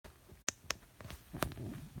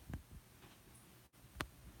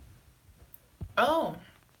Oh,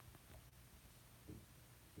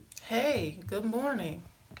 hey, good morning.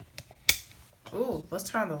 Ooh, let's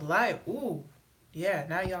turn on the light. Ooh, yeah,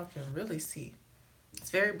 now y'all can really see. It's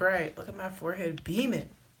very bright. Look at my forehead beaming.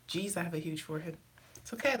 Jeez, I have a huge forehead.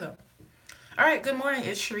 It's okay though. All right, good morning.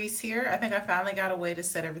 It's Sharice here. I think I finally got a way to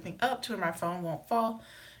set everything up to where my phone won't fall,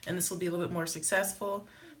 and this will be a little bit more successful.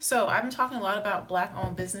 So, I've been talking a lot about black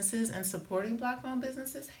owned businesses and supporting black owned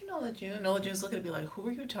businesses. Hey, Nola June. Nola June's looking at me like, who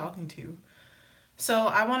are you talking to? So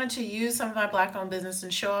I wanted to use some of my black owned business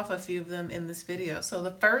and show off a few of them in this video. So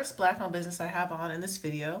the first black owned business I have on in this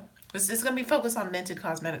video, this is going to be focused on Mented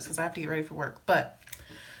Cosmetics because I have to get ready for work. But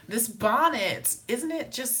this bonnet, isn't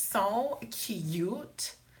it just so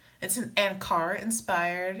cute? It's an Ankara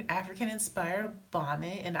inspired, African inspired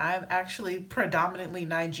bonnet, and I'm actually predominantly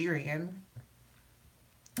Nigerian.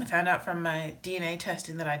 I found out from my DNA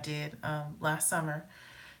testing that I did last summer.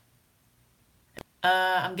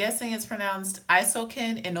 I'm guessing it's pronounced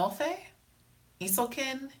Isokin Inofe.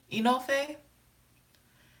 Isokin Inofe.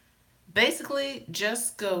 Basically,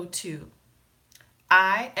 just go to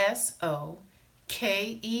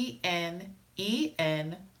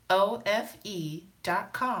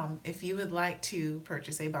ISOKENENOFE.com if you would like to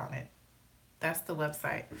purchase a bonnet. That's the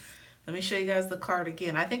website. Let me show you guys the card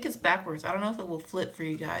again. I think it's backwards. I don't know if it will flip for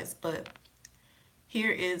you guys, but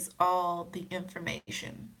here is all the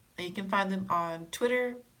information. And you can find them on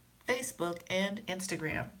Twitter, Facebook, and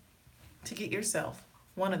Instagram to get yourself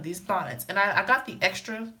one of these bonnets. And I got the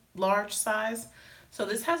extra large size. So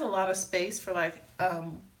this has a lot of space for like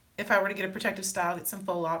if I were to get a protective style, get some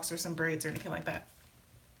faux locks or some braids or anything like that.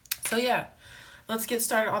 So yeah, let's get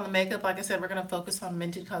started on the makeup. Like I said, we're going to focus on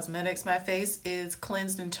Mented Cosmetics. My face is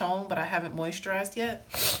cleansed and toned, but I haven't moisturized yet.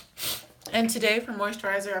 And today for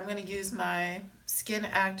moisturizer, I'm going to use my Skin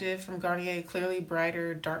Active from Garnier Clearly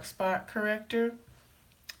Brighter Dark Spot Corrector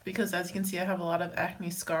because as you can see, I have a lot of acne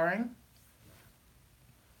scarring.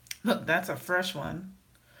 Look, that's a fresh one.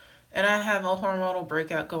 And I have a hormonal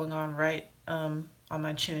breakout going on right on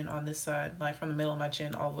my chin on this side, like from the middle of my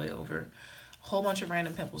chin all the way over. A whole bunch of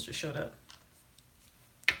random pimples just showed up.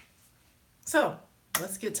 So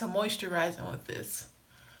let's get to moisturizing with this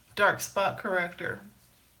dark spot corrector.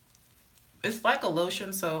 It's like a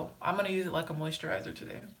lotion, so I'm going to use it like a moisturizer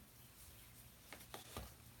today.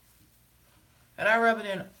 And I rub it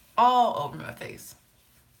in all over my face.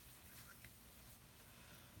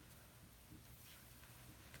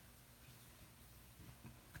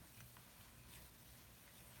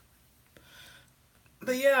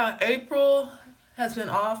 But yeah, April has been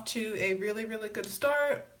off to a really, really good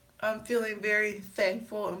start. I'm feeling very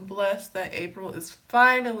thankful and blessed that April is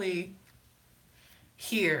finally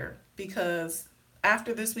here because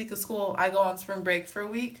after this week of school, I go on spring break for a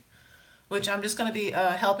week, which I'm just going to be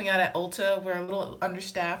helping out at Ulta. We're a little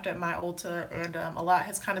understaffed at my Ulta, and a lot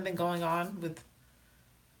has kind of been going on with.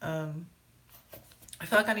 Um, I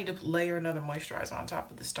feel like I need to layer another moisturizer on top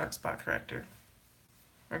of this dark spot corrector.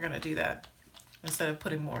 We're going to do that instead of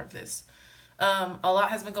putting more of this. A lot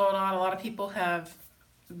has been going on. A lot of people have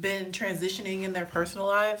been transitioning in their personal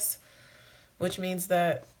lives, which means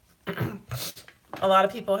that a lot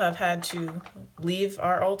of people have had to leave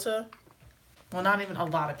our Ulta. Well, not even a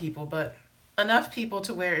lot of people, but enough people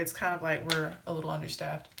to where it's kind of like we're a little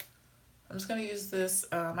understaffed. I'm just going to use this.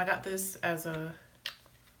 I got this as a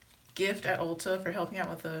gift at Ulta for helping out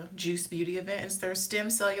with the Juice Beauty event. It's their Stem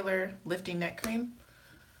Cellular Lifting Neck Cream.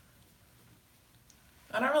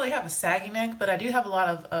 I don't really have a saggy neck, but I do have a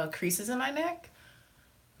lot of creases in my neck.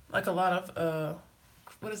 Like a lot of,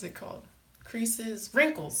 what is it called? Creases,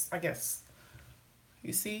 wrinkles, I guess.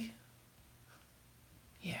 You see?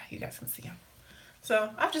 Yeah, you guys can see them. So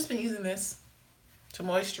I've just been using this to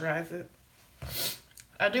moisturize it.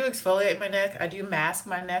 I do exfoliate my neck. I do mask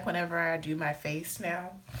my neck whenever I do my face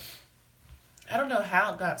now. I don't know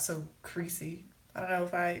how it got so creasy. I don't know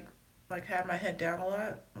if I like had my head down a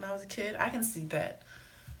lot when I was a kid. I can see that.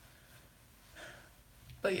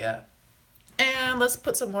 But yeah. And let's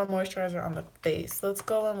put some more moisturizer on the face. Let's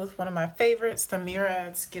go in with one of my favorites, the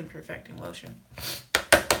Murad Skin Perfecting Lotion.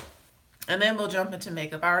 And then we'll jump into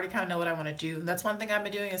makeup. I already kind of know what I want to do. That's one thing I've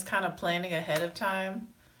been doing is kind of planning ahead of time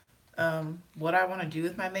what I want to do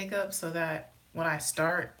with my makeup so that when I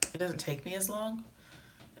start, it doesn't take me as long.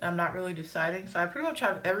 I'm not really deciding. So I pretty much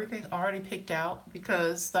have everything already picked out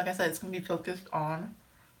because, like I said, it's going to be focused on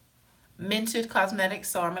Mented Cosmetics.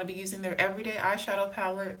 So I'm going to be using their everyday eyeshadow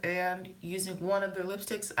palette and using one of their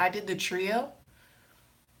lipsticks. I did the trio.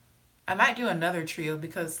 I might do another trio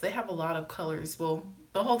because they have a lot of colors. Well,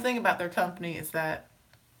 the whole thing about their company is that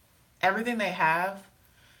everything they have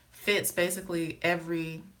fits basically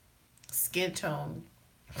every skin tone.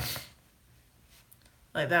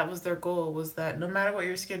 Like that was their goal, was that no matter what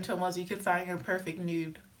your skin tone was, you could find your perfect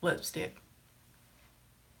nude lipstick.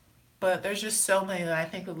 But there's just so many that I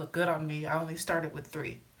think would look good on me. I only started with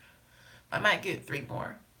 3. I might get 3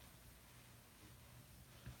 more.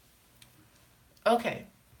 Okay.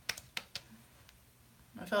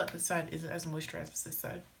 I feel like this side isn't as moisturized as this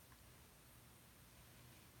side.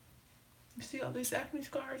 You see all these acne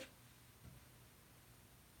scars?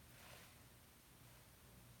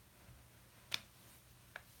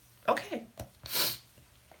 Okay.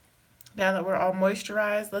 Now that we're all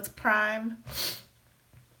moisturized, let's prime.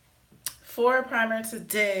 For primer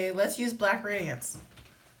today, let's use Black Radiance,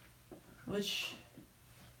 which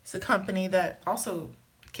is a company that also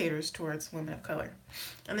caters towards women of color.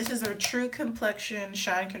 And this is a True Complexion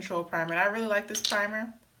Shine Control Primer. And I really like this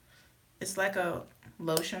primer. It's like a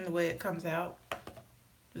lotion the way it comes out.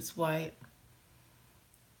 It's white.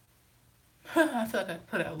 I feel like I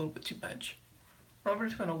put out a little bit too much. I'm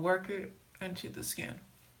just going to work it into the skin.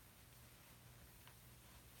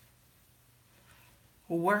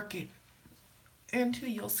 Work it into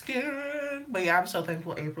your skin. But yeah, I'm so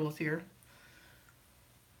thankful April is here.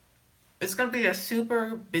 It's going to be a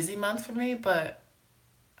super busy month for me, but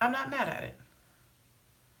I'm not mad at it.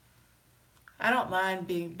 I don't mind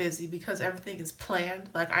being busy because everything is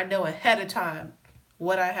planned. Like I know ahead of time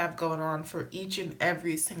what I have going on for each and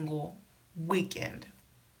every single weekend.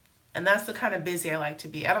 And that's the kind of busy I like to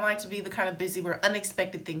be. I don't like to be the kind of busy where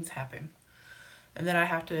unexpected things happen. And then I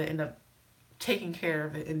have to end up taking care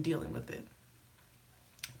of it and dealing with it.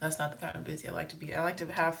 That's not the kind of busy I like to be. I like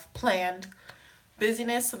to have planned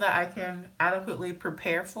busyness so that I can adequately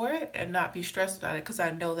prepare for it and not be stressed about it because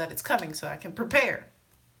I know that it's coming so I can prepare.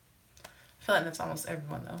 I feel like that's almost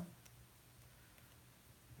everyone though.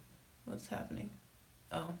 What's happening?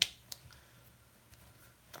 Oh.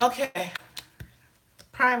 Okay.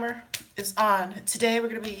 Primer is on. Today we're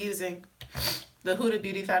going to be using the Huda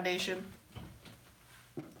Beauty Foundation.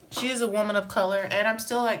 She is a woman of color and I'm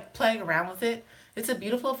still like playing around with it. It's a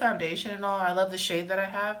beautiful foundation and all. I love the shade that I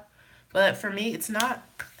have. But for me, it's not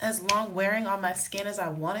as long wearing on my skin as I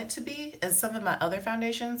want it to be as some of my other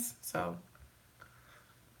foundations. So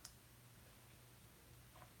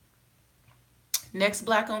next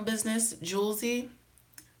black owned business, Julesy,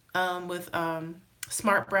 with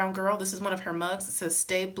Smart Brown Girl. This is one of her mugs. It says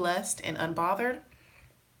stay blessed and unbothered.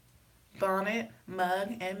 Bonnet,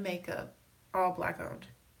 mug, and makeup. All black owned.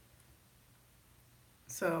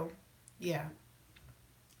 So, yeah.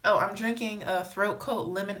 Oh, I'm drinking a Throat Coat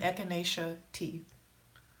Lemon Echinacea tea.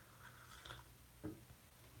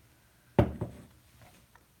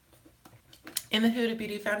 In the Huda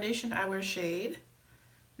Beauty Foundation, I wear shade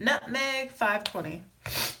Nutmeg 520.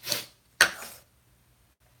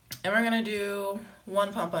 And we're going to do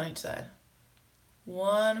 1 pump on each side.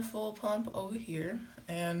 1 full pump over here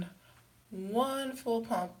and 1 full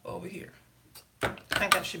pump over here. I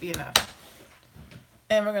think that should be enough.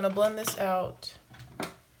 And we're going to blend this out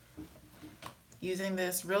using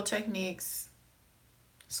this Real Techniques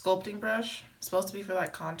sculpting brush. It's supposed to be for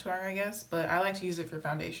like contouring, I guess, but I like to use it for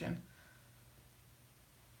foundation.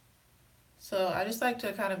 So I just like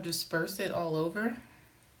to kind of disperse it all over.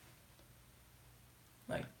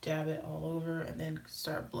 Like dab it all over and then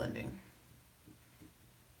start blending.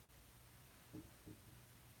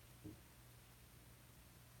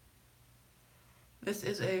 This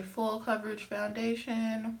is a full coverage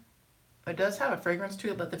foundation. It does have a fragrance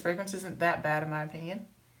to it, but the fragrance isn't that bad in my opinion.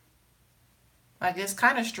 Like it's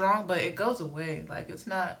kind of strong, but it goes away. Like it's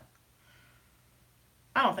not,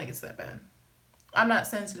 I don't think it's that bad. I'm not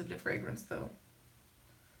sensitive to fragrance though.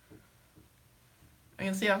 You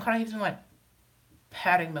can see I'm kind of using like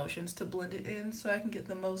patting motions to blend it in so I can get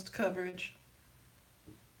the most coverage.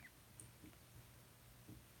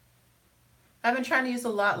 I've been trying to use a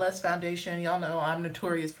lot less foundation. Y'all know I'm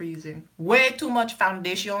notorious for using way too much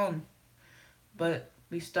foundation. But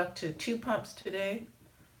we stuck to 2 pumps today.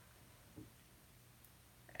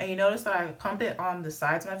 And you notice that I pump it on the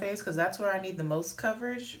sides of my face because that's where I need the most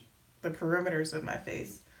coverage, the perimeters of my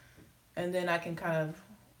face. And then I can kind of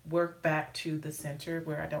work back to the center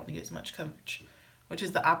where I don't need as much coverage, which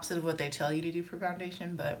is the opposite of what they tell you to do for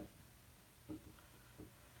foundation, but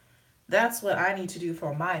that's what I need to do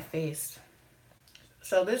for my face.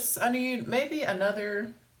 So this, I need maybe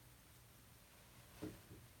another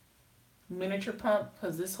miniature pump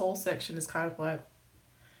because this whole section is kind of like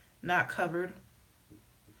not covered.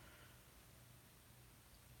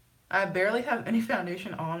 I barely have any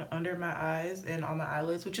foundation on under my eyes and on my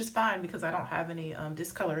eyelids, which is fine because I don't have any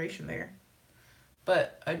discoloration there.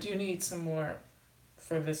 But I do need some more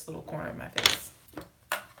for this little corner of my face.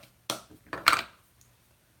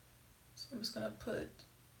 So I'm just gonna put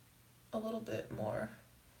a little bit more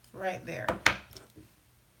right there.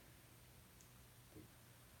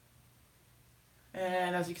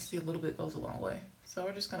 And as you can see, a little bit goes a long way. So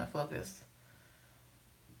we're just gonna focus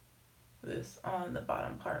this on the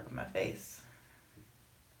bottom part of my face.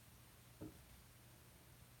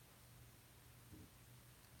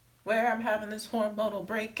 Where I'm having this hormonal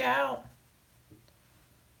breakout.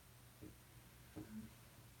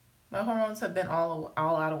 My hormones have been all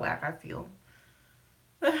out of whack, I feel.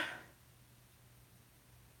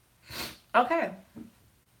 Okay.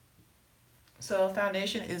 So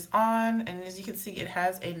foundation is on, and as you can see, it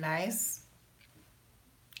has a nice,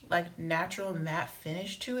 like, natural matte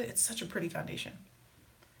finish to it. It's such a pretty foundation.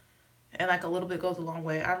 And like a little bit goes a long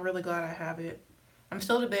way. I'm really glad I have it. I'm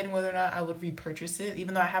still debating whether or not I would repurchase it,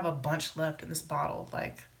 even though I have a bunch left in this bottle.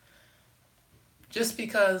 Like, just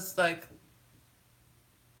because, like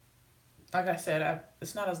I said,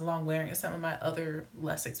 it's not as long wearing as some of my other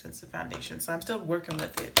less expensive foundations. So I'm still working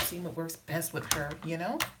with it, seeing what works best with her, you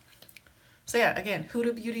know? So yeah, again,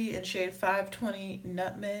 Huda Beauty in shade 520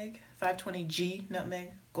 Nutmeg, 520G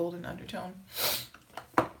Nutmeg, golden undertone.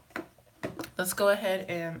 Let's go ahead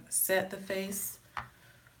and set the face.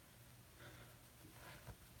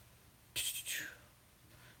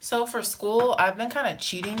 So for school, I've been kind of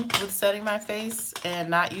cheating with setting my face and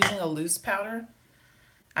not using a loose powder.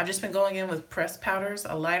 I've just been going in with pressed powders,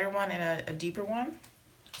 a lighter one and a deeper one.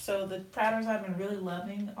 So the powders I've been really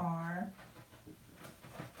loving are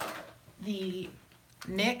the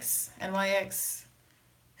NYX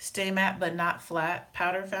Stay Matte But Not Flat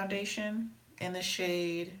Powder Foundation in the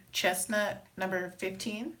shade Chestnut number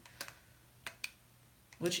 15,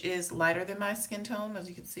 which is lighter than my skin tone, as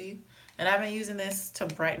you can see. And I've been using this to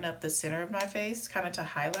brighten up the center of my face, kind of to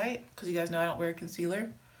highlight, because you guys know I don't wear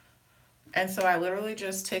concealer. And so I literally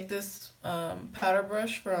just take this powder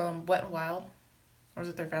brush from Wet n Wild, or is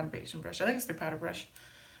it their foundation brush? I think it's their powder brush.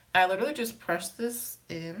 I literally just press this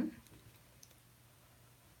in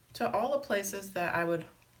to all the places that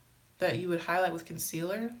you would highlight with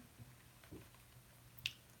concealer.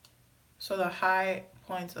 So the high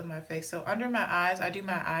points of my face. So under my eyes, I do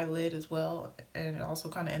my eyelid as well, and it also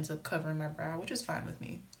kind of ends up covering my brow, which is fine with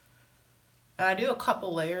me. And I do a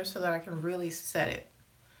couple layers so that I can really set it.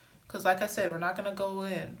 Because like I said, we're not going to go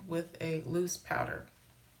in with a loose powder,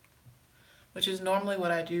 which is normally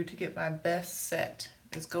what I do to get my best set,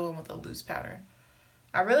 is go in with a loose powder.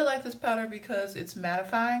 I really like this powder because it's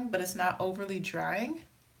mattifying, but it's not overly drying.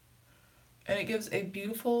 And it gives a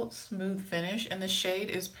beautiful, smooth finish. And the shade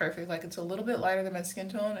is perfect. Like, it's a little bit lighter than my skin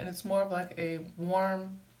tone, and it's more of like a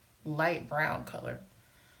warm, light brown color,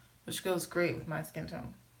 which goes great with my skin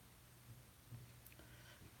tone.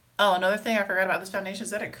 Oh, another thing I forgot about this foundation is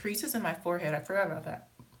that it creases in my forehead. I forgot about that.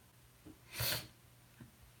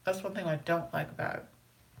 That's one thing I don't like about it.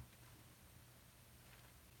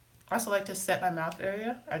 I also like to set my mouth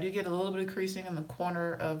area. I do get a little bit of creasing in the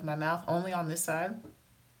corner of my mouth, only on this side.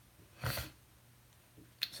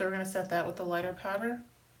 So we're going to set that with the lighter powder.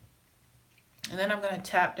 And then I'm going to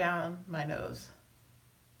tap down my nose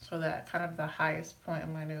so that kind of the highest point of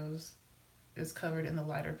my nose is covered in the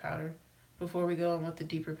lighter powder before we go in with the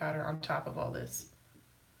deeper powder on top of all this.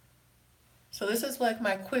 So this is like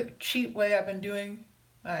my quick cheat way I've been doing,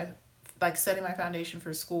 like setting my foundation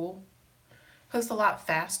for school. Because it's a lot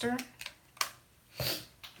faster.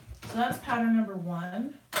 So that's powder number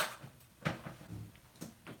 1.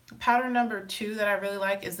 Powder number 2 that I really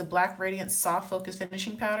like is the Black Radiance Soft Focus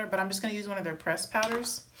Finishing Powder, but I'm just going to use one of their pressed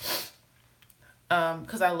powders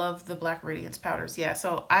because I love the Black Radiance powders. Yeah,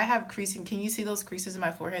 so I have creasing. Can you see those creases in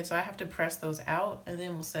my forehead? So I have to press those out, and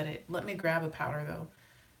then we'll set it. Let me grab a powder, though.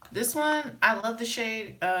 This one, I love the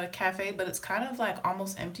shade Cafe, but it's kind of like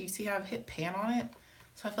almost empty. See how I've hit pan on it?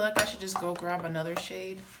 So I feel like I should just go grab another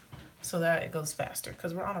shade so that it goes faster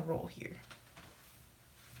because we're on a roll here.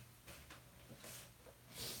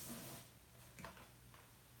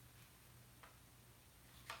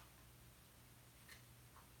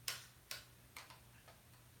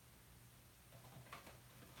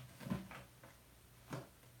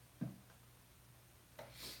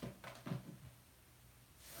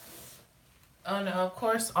 Oh no, of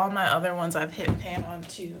course, all my other ones I've hit pan on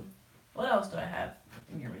too. What else do I have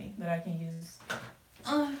near me that I can use?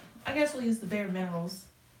 I guess we'll use the Bare Minerals.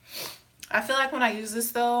 I feel like when I use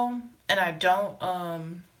this though, and I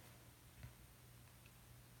don't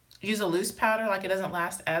use a loose powder, like it doesn't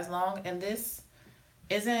last as long, and this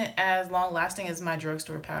isn't as long lasting as my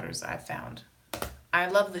drugstore powders I've found. I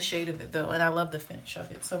love the shade of it though, and I love the finish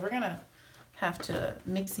of it. So we're gonna have to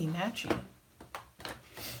mixy matchy.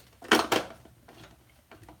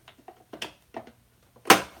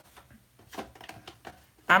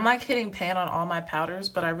 I'm like hitting pan on all my powders,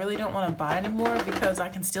 but I really don't want to buy anymore because I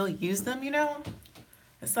can still use them, you know?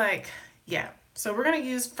 It's like, yeah. So we're going to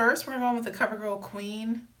use, first we're going with the CoverGirl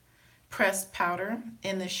Queen pressed powder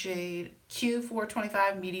in the shade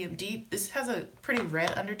Q425 medium deep. This has a pretty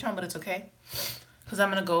red undertone, but it's okay because I'm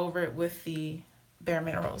going to go over it with the Bare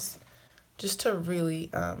Minerals just to really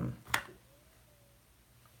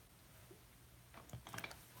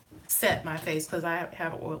set my face because I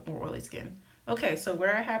have more oily skin. Okay, so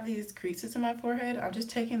where I have these creases in my forehead, I'm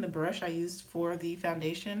just taking the brush I used for the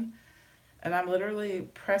foundation and I'm literally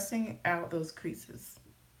pressing out those creases.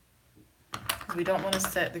 We don't want to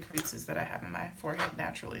set the creases that I have in my forehead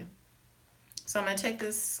naturally. So I'm going to take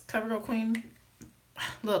this CoverGirl Queen.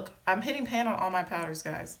 Look, I'm hitting pan on all my powders,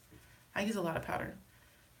 guys. I use a lot of powder.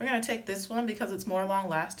 We're going to take this one because it's more long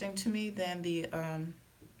lasting to me than the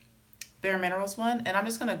Bare Minerals one. And I'm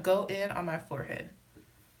just going to go in on my forehead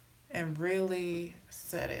and really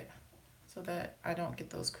set it so that I don't get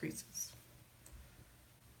those creases.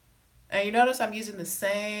 And you notice I'm using the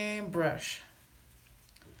same brush.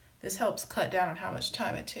 This helps cut down on how much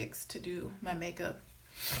time it takes to do my makeup.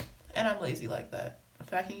 And I'm lazy like that.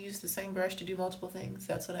 If I can use the same brush to do multiple things,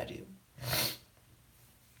 that's what I do.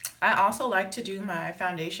 I also like to do my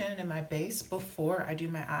foundation and my base before I do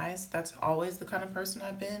my eyes. That's always the kind of person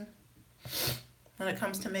I've been when it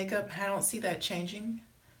comes to makeup. I don't see that changing.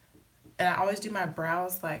 And I always do my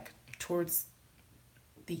brows like towards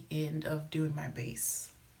the end of doing my base.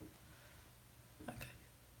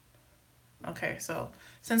 Okay, so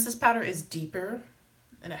since this powder is deeper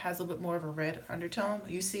and it has a little bit more of a red undertone,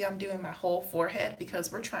 you see I'm doing my whole forehead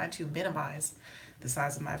because we're trying to minimize the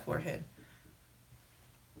size of my forehead.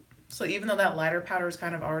 So even though that lighter powder is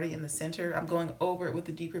kind of already in the center, I'm going over it with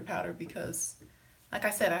the deeper powder because, like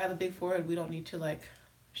I said, I have a big forehead. We don't need to like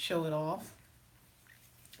show it off.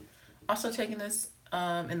 Also taking this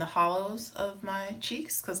in the hollows of my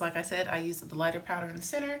cheeks because, like I said, I use the lighter powder in the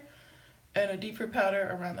center and a deeper powder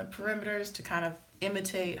around the perimeters to kind of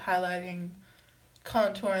imitate highlighting,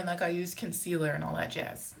 contouring like I use concealer and all that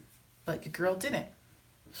jazz. But your girl didn't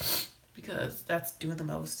because that's doing the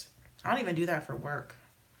most. I don't even do that for work.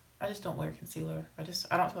 I just don't wear concealer. I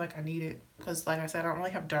don't feel like I need it because, like I said, I don't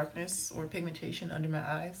really have darkness or pigmentation under my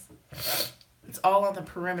eyes. It's all on the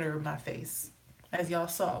perimeter of my face, as y'all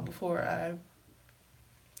saw before I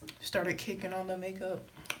started kicking on the makeup.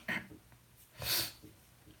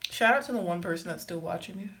 Shout out to the one person that's still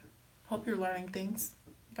watching me. Hope you're learning things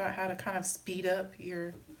about how to kind of speed up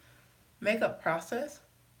your makeup process.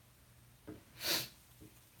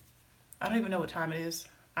 I don't even know what time it is.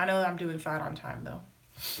 I know that I'm doing fine on time though.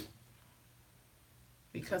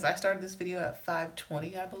 Because I started this video at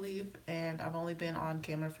 5:20, I believe, and I've only been on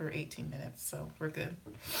camera for 18 minutes, so we're good.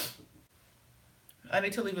 I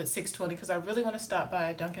need to leave at 6:20 because I really want to stop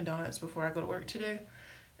by Dunkin' Donuts before I go to work today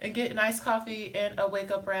and get an iced coffee and a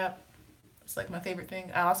wake up wrap. It's like my favorite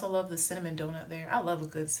thing. I also love the cinnamon donut there. I love a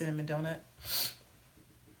good cinnamon donut.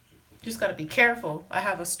 Just gotta be careful. I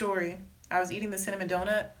have a story. I was eating the cinnamon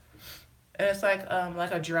donut and it's like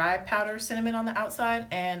a dry powder cinnamon on the outside,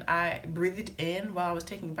 and I breathed in while I was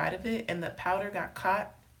taking a bite of it, and the powder got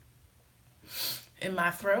caught in my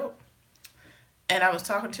throat. And I was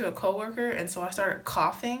talking to a coworker, and so I started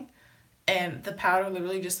coughing, and the powder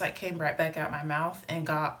literally just like came right back out my mouth and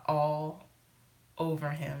got all over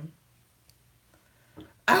him.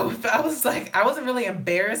 I was like, I wasn't really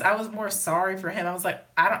embarrassed. I was more sorry for him. I was like,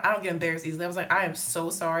 I don't get embarrassed easily. I was like, I am so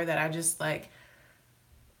sorry that I just like,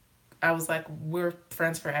 I was like, we're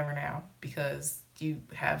friends forever now because you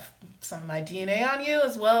have some of my DNA on you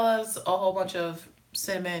as well as a whole bunch of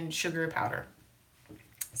cinnamon sugar powder.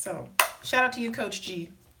 So shout out to you, Coach G.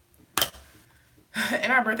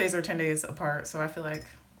 And our birthdays are 10 days apart, so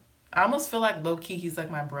I almost feel like low key he's like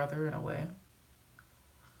my brother in a way.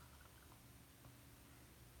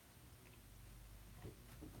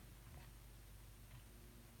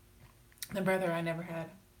 The brother I never had.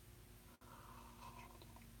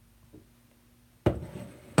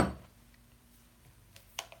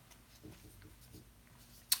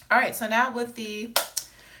 All right, so now with the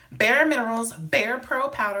Bare Minerals Bare Pro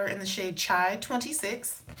Powder in the shade Chai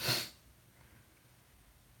 26.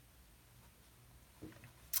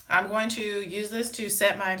 I'm going to use this to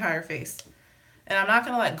set my entire face. And I'm not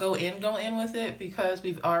going to like go in with it because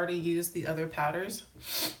we've already used the other powders.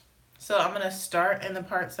 So I'm going to start in the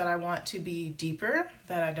parts that I want to be deeper,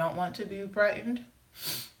 that I don't want to be brightened.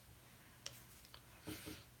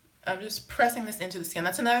 I'm just pressing this into the skin.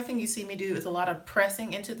 That's another thing you see me do is a lot of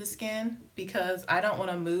pressing into the skin because I don't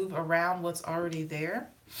want to move around what's already there.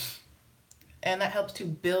 And that helps to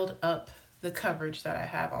build up the coverage that I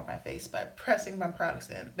have on my face by pressing my products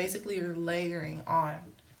in. Basically, you're layering on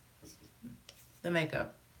the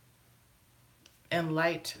makeup in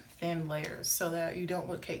light, thin layers so that you don't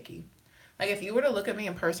look cakey. Like if you were to look at me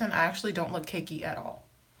in person, I actually don't look cakey at all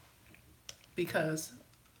because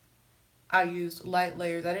I used light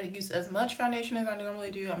layers. I didn't use as much foundation as I normally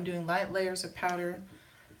do. I'm doing light layers of powder,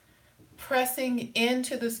 pressing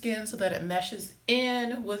into the skin so that it meshes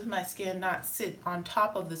in with my skin, not sit on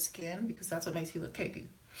top of the skin because that's what makes you look cakey.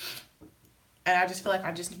 And I just feel like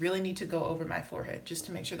I just really need to go over my forehead just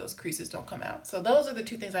to make sure those creases don't come out. So those are the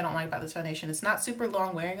two things I don't like about this foundation. It's not super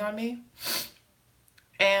long wearing on me,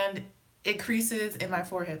 and it creases in my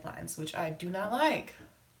forehead lines, which I do not like.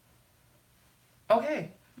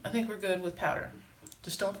 Okay, I think we're good with powder.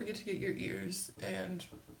 Just don't forget to get your ears and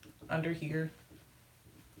under here.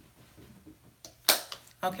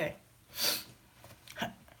 Okay.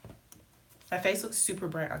 My face looks super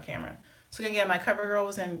bright on camera. So again, my CoverGirl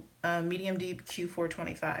was in medium deep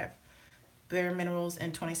Q425, Bare Minerals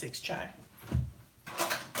in 26 Chai,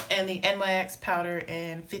 and the NYX powder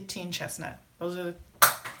in 15 Chestnut. Those are the,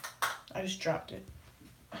 I just dropped it.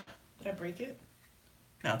 Did I break it?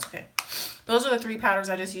 No, it's okay. Those are the three powders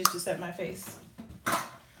I just used to set my face.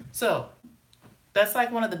 So that's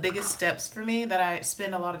like one of the biggest steps for me that I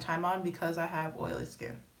spend a lot of time on because I have oily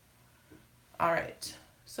skin. All right,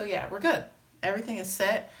 so yeah, we're good. Everything is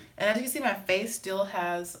set, and as you can see, my face still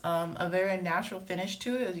has a very natural finish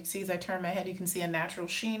to it. As you can see, as I turn my head, you can see a natural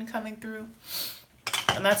sheen coming through.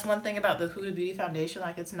 And that's one thing about the Huda Beauty foundation,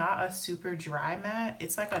 like it's not a super dry matte.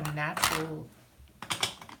 It's like a natural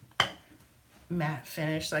matte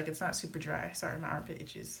finish. Like it's not super dry. Sorry, my armpit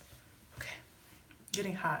itches. Okay,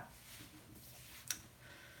 getting hot.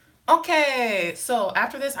 Okay, so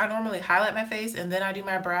after this, I normally highlight my face and then I do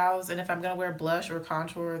my brows. And if I'm going to wear blush or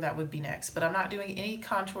contour, that would be next. But I'm not doing any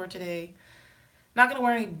contour today. Not going to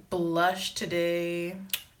wear any blush today.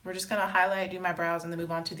 We're just going to highlight, do my brows, and then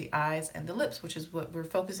move on to the eyes and the lips, which is what we're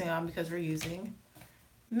focusing on because we're using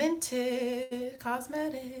Mented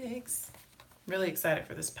Cosmetics. Really excited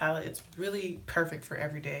for this palette. It's really perfect for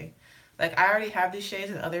every day. Like I already have these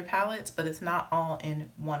shades in other palettes, but it's not all in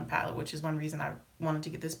one palette, which is one reason I wanted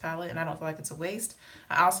to get this palette, and I don't feel like it's a waste.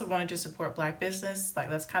 I also wanted to support Black business.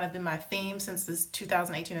 Like that's kind of been my theme since this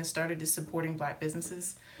 2018 has started, is supporting Black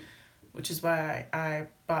businesses, which is why I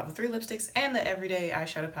bought the 3 lipsticks and the everyday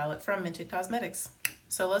eyeshadow palette from Mented Cosmetics.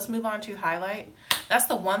 So let's move on to highlight. That's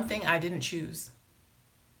the one thing I didn't choose.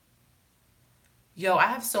 Yo, I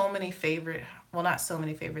have so many favorite, well, not so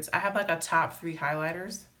many favorites. I have like a top 3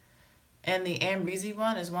 highlighters. And the Amrezy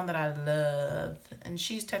one is one that I love. And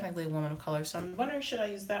she's technically a woman of color, so I'm wondering, should I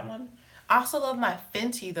use that one? I also love my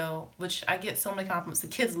Fenty, though, which I get so many compliments. The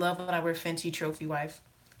kids love when I wear Fenty Trophy Wife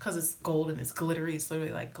because it's gold and it's glittery. It's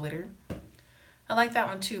literally like glitter. I like that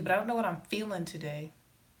one, too, but I don't know what I'm feeling today.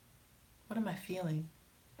 What am I feeling?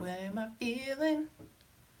 What am I feeling?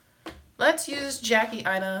 Let's use Jackie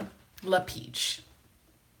Aina La Peach.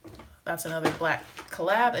 That's another black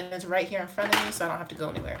collab, and it's right here in front of me, so I don't have to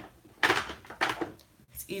go anywhere.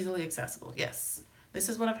 Easily accessible. Yes, this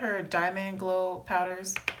is one of her Diamond Glow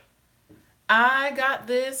powders. I got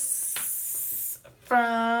this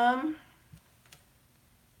from,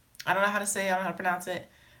 I don't know how to say it, I don't know how to pronounce it.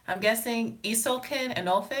 I'm guessing Isokin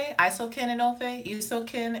Enofe.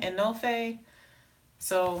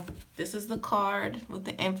 So this is the card with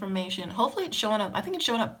the information. Hopefully it's showing up. I think it's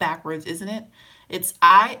showing up backwards, isn't it? It's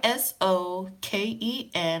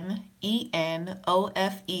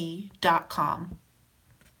ISOKENENOFE.com.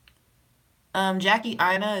 Jackie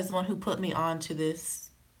Aina is the one who put me on to this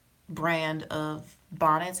brand of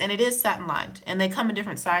bonnets, and it is satin lined, and they come in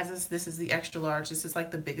different sizes. This is the extra large. This is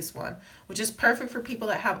like the biggest one, which is perfect for people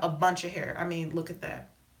that have a bunch of hair. I mean, look at that.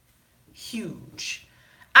 Huge.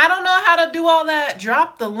 I don't know how to do all that.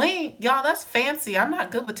 Drop the link. Y'all, that's fancy. I'm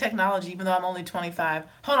not good with technology, even though I'm only 25.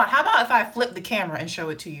 Hold on. How about if I flip the camera and show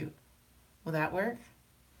it to you? Will that work?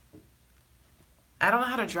 I don't know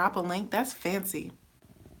how to drop a link. That's fancy.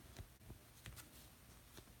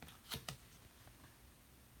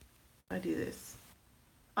 I do this.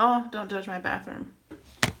 Oh, don't judge my bathroom.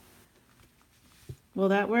 Will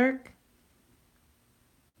that work?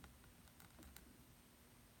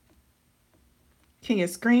 Can you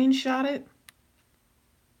screenshot it?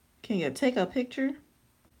 Can you take a picture?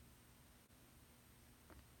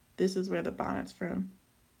 This is where the bonnet's from.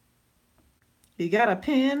 You got a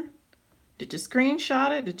pen? Did you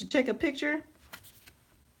screenshot it? Did you take a picture?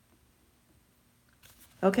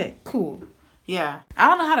 Okay, cool. Yeah, I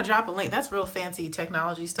don't know how to drop a link. That's real fancy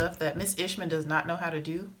technology stuff that Miss Ishman does not know how to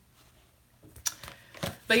do.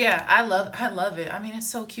 But yeah, I love it. I mean, it's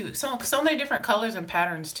so cute. So many different colors and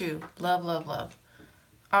patterns too. Love, love, love.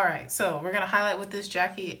 All right, so we're gonna highlight with this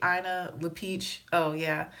Jackie Ina La Peach. Oh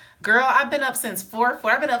yeah, girl, I've been up since 4.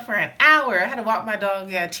 I've been up for an hour. I had to walk my dog.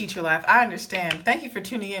 Yeah, teacher life. I understand. Thank you for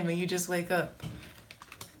tuning in when you just wake up.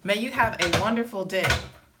 May you have a wonderful day.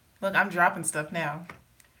 Look, I'm dropping stuff now.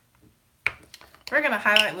 We're gonna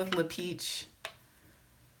highlight with La Peach,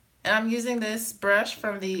 and I'm using this brush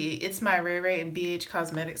from the It's My Ray Ray and BH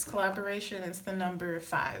Cosmetics collaboration. It's the number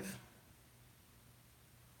 5.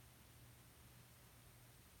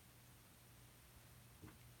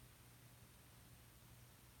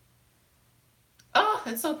 Oh,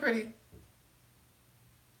 it's so pretty.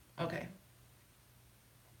 Okay.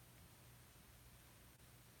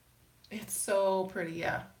 It's so pretty,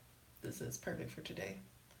 yeah. This is perfect for today.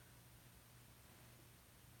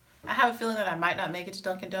 I have a feeling that I might not make it to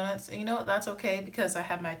Dunkin' Donuts. And you know what? That's okay because I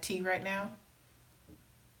have my tea right now.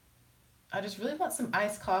 I just really want some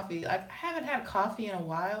iced coffee. I haven't had coffee in a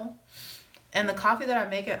while. And the coffee that I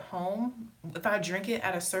make at home, if I drink it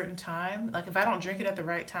at a certain time, like if I don't drink it at the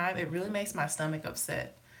right time, it really makes my stomach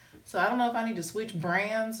upset. So I don't know if I need to switch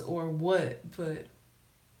brands or what, but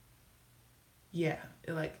yeah,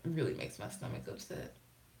 it like really makes my stomach upset.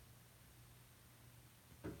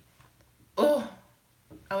 Oh,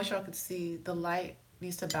 I wish y'all could see the light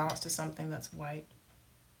needs to balance to something that's white.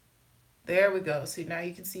 There we go. See, now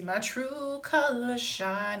you can see my true color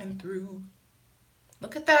shining through.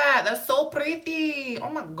 Look at that. That's so pretty. Oh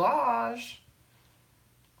my gosh.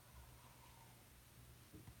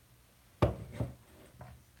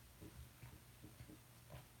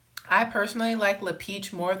 I personally like La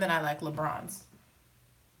Peach more than I like LeBron's.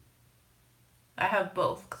 I have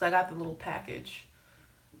both because I got the little package.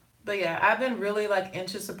 But yeah, I've been really like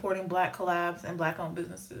into supporting black collabs and black owned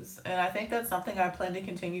businesses. And I think that's something I plan to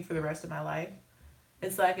continue for the rest of my life.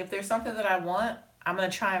 It's like if there's something that I want, I'm going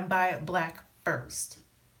to try and buy it black first.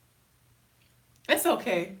 It's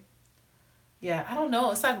okay. Yeah, I don't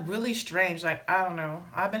know. It's like really strange. Like, I don't know.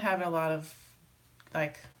 I've been having a lot of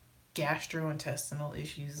like gastrointestinal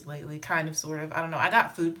issues lately, kind of, sort of. I don't know. I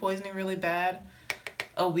got food poisoning really bad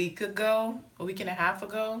a week and a half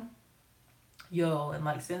ago. Yo, and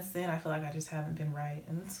like since then, I feel like I just haven't been right.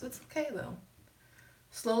 And it's okay though.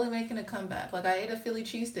 Slowly making a comeback. Like, I ate a Philly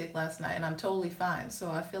cheesesteak last night and I'm totally fine. So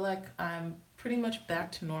I feel like I'm pretty much back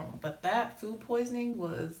to normal. But that food poisoning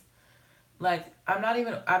was like, I'm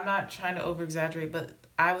not trying to over exaggerate, but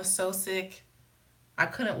I was so sick. I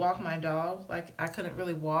couldn't walk my dog. Like, I couldn't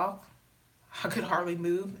really walk. I could hardly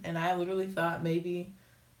move. And I literally thought maybe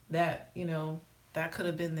that, that could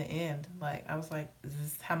have been the end. Like, I was like, is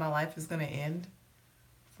this how my life is going to end?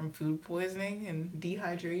 From food poisoning and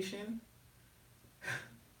dehydration?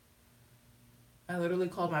 I literally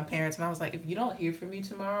called my parents and I was like, if you don't hear from me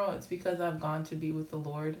tomorrow, it's because I've gone to be with the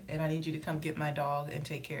Lord and I need you to come get my dog and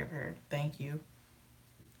take care of her. Thank you.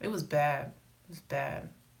 It was bad. It was bad.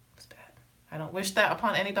 It was bad. I don't wish that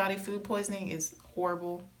upon anybody. Food poisoning is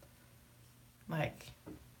horrible. Like,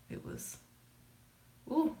 it was.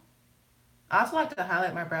 Ooh. I also like to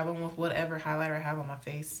highlight my brow bone with whatever highlighter I have on my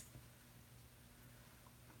face,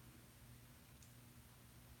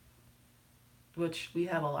 which we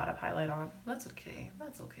have a lot of highlight on. That's okay.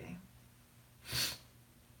 That's okay.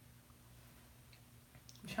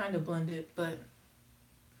 I'm trying to blend it, but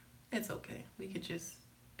it's okay. We could just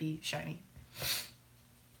be shiny.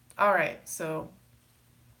 All right, so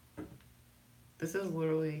this is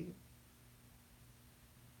literally,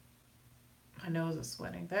 my nose is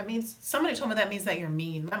sweating. That means, somebody told me that means that you're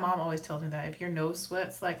mean. My mom always tells me that if your nose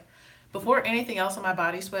sweats, like before anything else on my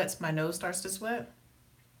body sweats, my nose starts to sweat.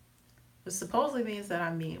 This supposedly means that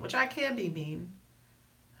I'm mean, which I can be mean.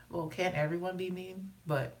 Well, can't everyone be mean?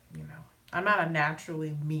 But, I'm not a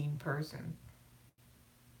naturally mean person.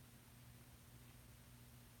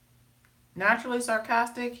 Naturally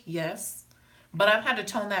sarcastic, yes. But I've had to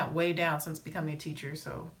tone that way down since becoming a teacher,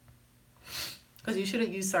 so. Because you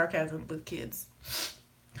shouldn't use sarcasm with kids.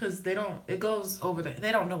 Because it goes over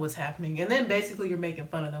they don't know what's happening. And then basically you're making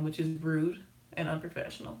fun of them, which is rude and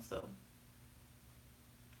unprofessional, so.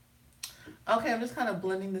 Okay, I'm just kind of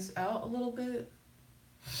blending this out a little bit.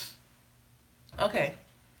 Okay,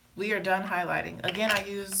 we are done highlighting. Again, I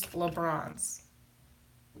used LeBron's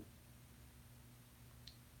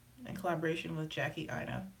in collaboration with Jackie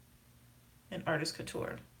Ina and Artist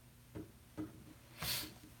Couture.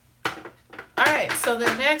 Alright, so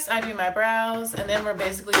then next I do my brows, and then we're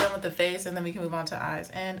basically done with the face, and then we can move on to eyes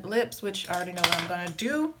and lips, which I already know what I'm gonna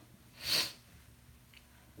do.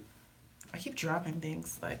 I keep dropping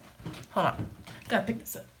things, like, hold on. Gotta pick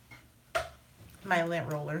this up. My lint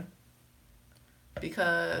roller.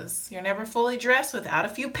 because you're never fully dressed without a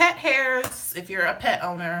few pet hairs if you're a pet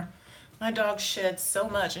owner. My dog sheds so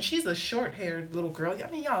much, and she's a short-haired little girl.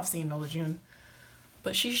 I mean, y'all have seen Nola June,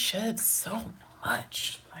 but she sheds so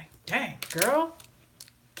much. Like, dang, girl,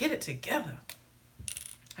 get it together.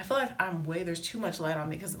 I feel like there's too much light on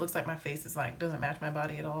me because it looks like my face is like, doesn't match my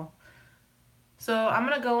body at all. So I'm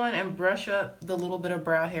gonna go in and brush up the little bit of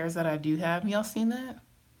brow hairs that I do have. Y'all seen that?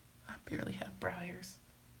 I barely have brow hairs.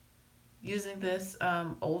 Using this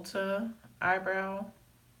Ulta eyebrow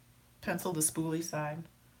pencil, the spoolie side.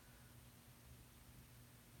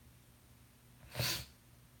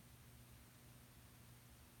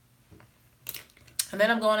 And then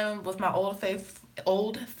I'm going in with my Old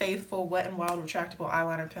Faithful Wet and Wild retractable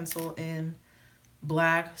eyeliner pencil in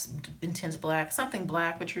black, intense black, something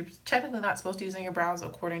black, which you're technically not supposed to use in your brows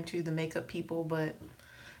according to the makeup people, but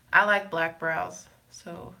I like black brows,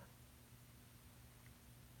 so.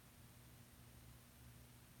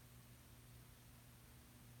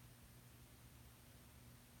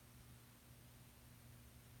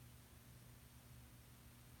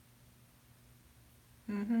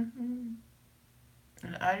 Mm-hmm.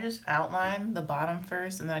 And I just outline the bottom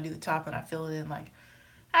first, and then I do the top, and I fill it in. Like,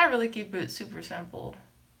 I really keep it super simple.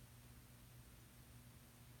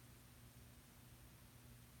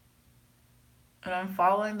 And I'm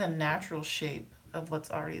following the natural shape of what's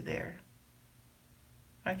already there.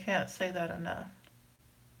 I can't say that enough.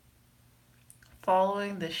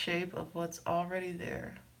 Following the shape of what's already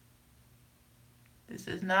there. This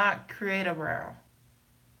does not create a brow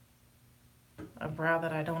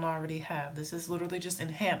that I don't already have. This is literally just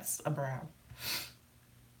enhance a brow.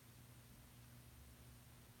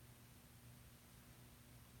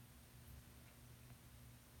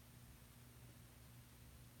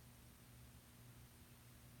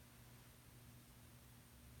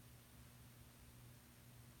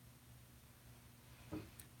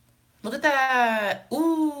 Look at that.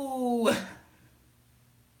 Ooh. I'm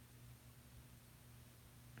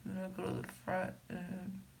gonna go to the front.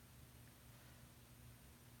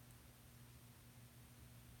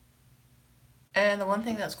 And the one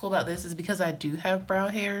thing that's cool about this is because I do have brow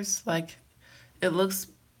hairs, like, it looks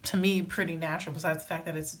to me pretty natural besides the fact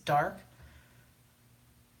that it's dark.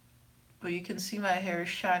 But you can see my hair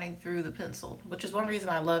shining through the pencil, which is one reason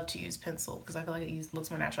I love to use pencil because I feel like it looks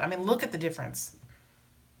more natural. I mean, look at the difference.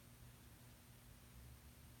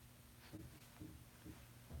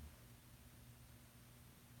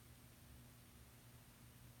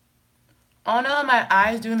 Oh no, my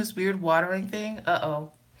eye's doing this weird watering thing.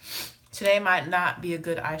 Uh-oh. Today might not be a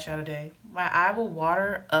good eyeshadow day. My eye will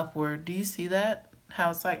water upward. Do you see that?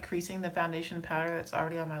 How it's like creasing the foundation powder that's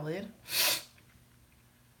already on my lid?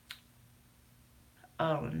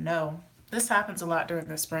 Oh no. This happens a lot during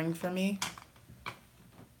the spring for me.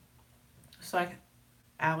 It's like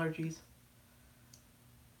allergies.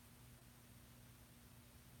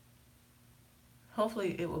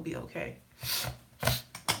 Hopefully it will be okay.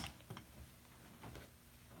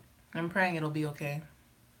 I'm praying it'll be okay.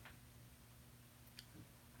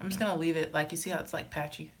 I'm just gonna leave it, like, you see how it's like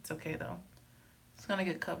patchy. It's okay though. It's gonna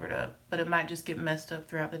get covered up, but it might just get messed up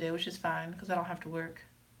throughout the day, which is fine because I don't have to work.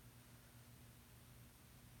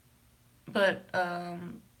 But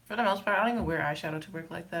for the most part, I don't even wear eyeshadow to work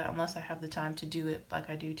like that unless I have the time to do it like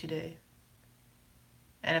I do today.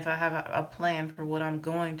 And if I have a plan for what I'm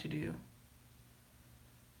going to do.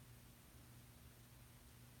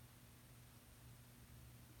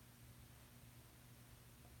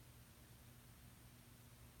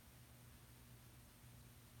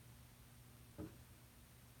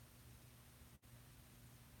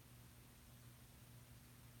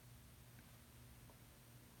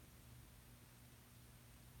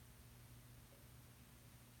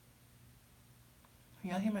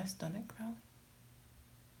 Y'all hear my stomach growl?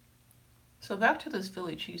 So back to this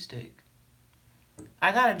Philly cheesesteak.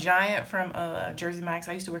 I got a giant from Jersey Mike's.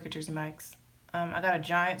 I used to work at Jersey Mike's. I got a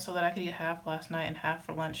giant so that I could eat half last night and half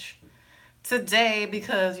for lunch today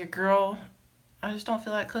because your girl, I just don't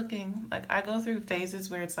feel like cooking. Like, I go through phases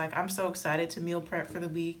where it's like I'm so excited to meal prep for the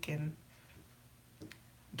week and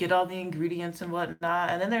get all the ingredients and whatnot.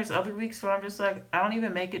 And then there's other weeks where I'm just like, I don't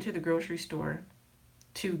even make it to the grocery store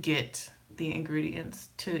to get the ingredients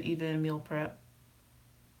to even meal prep.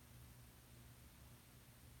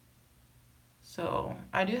 So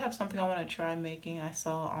I do have something I want to try making. I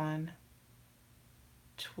saw on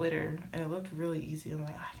Twitter and it looked really easy. I'm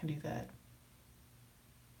like, I can do that.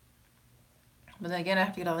 But then again, I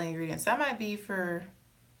have to get all the ingredients. That might be for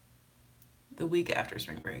the week after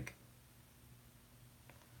spring break.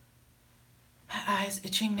 My eye's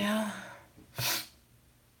itching now.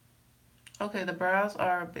 Okay, the brows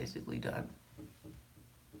are basically done.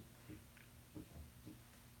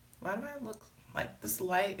 Why do I look like this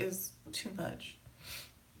light is too much?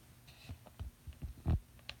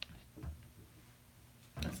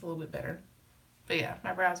 That's a little bit better. But yeah,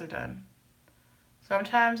 my brows are done.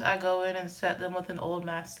 Sometimes I go in and set them with an old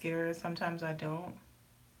mascara. Sometimes I don't.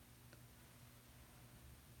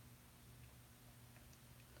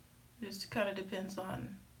 It just kind of depends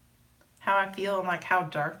on how I feel and like how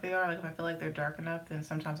dark they are. Like if I feel like they're dark enough, then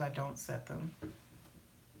sometimes I don't set them.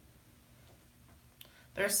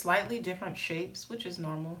 They're slightly different shapes, which is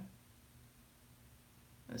normal,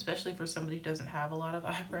 especially for somebody who doesn't have a lot of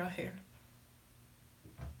eyebrow hair.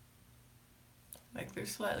 Like they're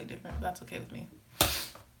slightly different. That's okay with me.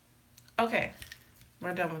 Okay,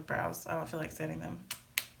 we're done with brows. I don't feel like setting them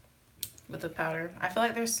with the powder. I feel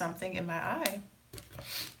like there's something in my eye,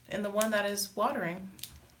 in the one that is watering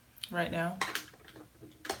right now.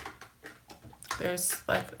 There's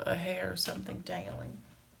like a hair or something dangling.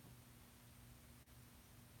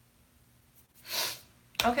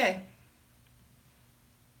 Okay,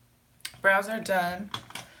 brows are done.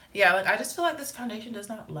 Yeah, like I just feel like this foundation does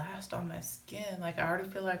not last on my skin. Like I already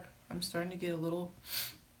feel like I'm starting to get a little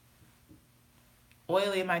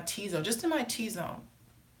oily in my T-zone, just in my T-zone.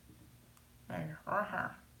 Right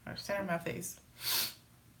center of my face.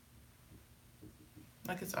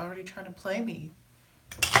 Like it's already trying to play me.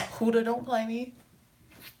 Huda, don't play me.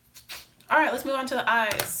 All right, let's move on to the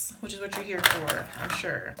eyes, which is what you're here for, I'm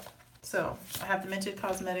sure. So I have the Mented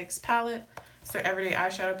Cosmetics palette. It's their everyday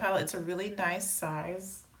eyeshadow palette. It's a really nice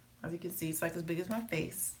size. As you can see, it's like as big as my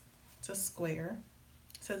face. It's a square.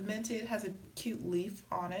 It says Mented, has a cute leaf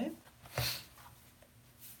on it.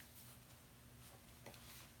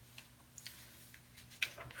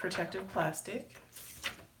 Protective plastic.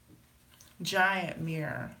 Giant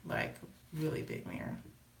mirror, like really big mirror.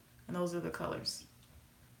 And those are the colors.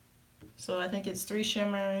 So I think it's 3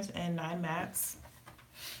 shimmers and 9 mattes.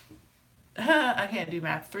 I can't do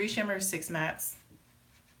math. 3 shimmers, 6 mattes.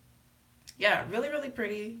 Yeah, really, really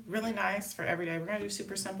pretty. Really nice for every day. We're going to do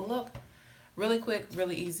super simple look. Really quick,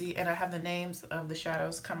 really easy. And I have the names of the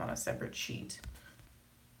shadows come on a separate sheet.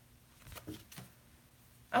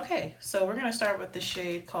 Okay, so we're going to start with the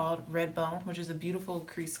shade called Red Bone, which is a beautiful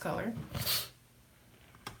crease color.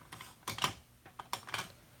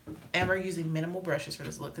 And we're using minimal brushes for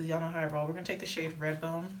this look because y'all know how I roll. We're going to take the shade Red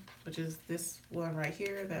Bone, which is this one right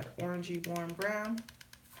here, that orangey warm brown,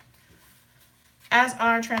 as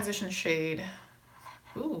our transition shade.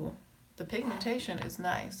 Ooh, the pigmentation is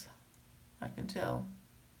nice. I can tell.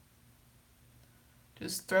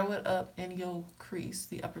 Just throw it up in your crease,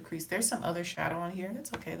 the upper crease. There's some other shadow on here.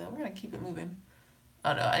 That's okay though. We're going to keep it moving.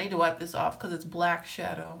 Oh no, I need to wipe this off because it's black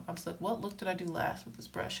shadow. I was like, what look did I do last with this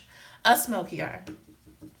brush? A smoky eye.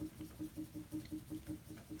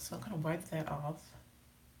 So I'm going to wipe that off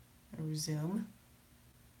and resume.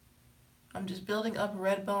 I'm just building up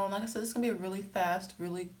Red Bone. Like I said, this is going to be a really fast,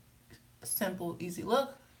 really simple, easy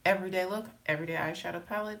look. Everyday look, everyday eyeshadow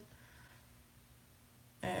palette.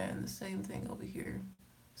 And the same thing over here.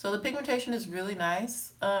 So the pigmentation is really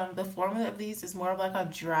nice. The formula of these is more of like a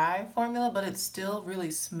dry formula, but it's still really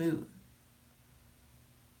smooth.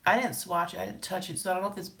 I didn't swatch it, I didn't touch it, so I don't know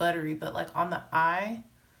if it's buttery, but like on the eye,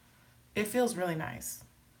 it feels really nice.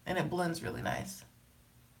 And it blends really nice.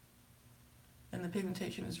 And the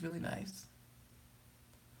pigmentation is really nice.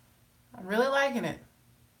 I'm really liking it.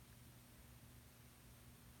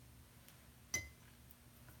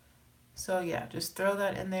 So yeah, just throw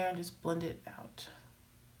that in there and just blend it out.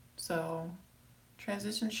 So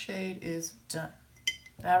transition shade is done.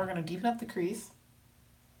 Now we're going to deepen up the crease.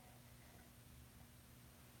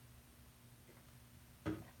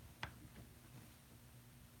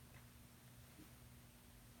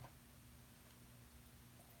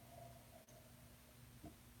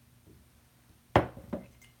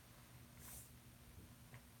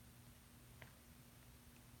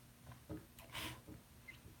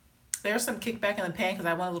 There's some kickback in the pan because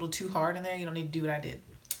I went a little too hard in there. You don't need to do what I did.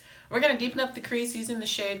 We're going to deepen up the crease using the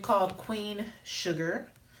shade called Queen Sugar,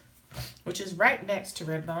 which is right next to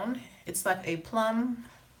Red Bone. It's like a plum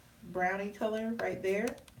brownie color right there.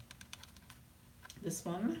 This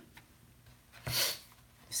one.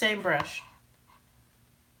 Same brush.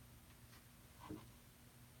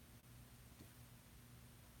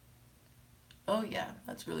 Oh yeah,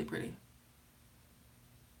 that's really pretty.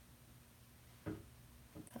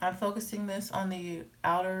 I'm focusing this on the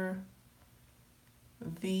outer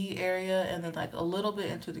V area and then like a little bit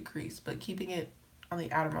into the crease, but keeping it on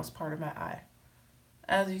the outermost part of my eye.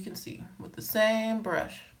 As you can see, with the same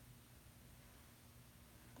brush.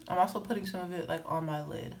 I'm also putting some of it like on my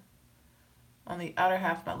lid, on the outer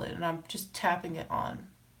half of my lid, and I'm just tapping it on.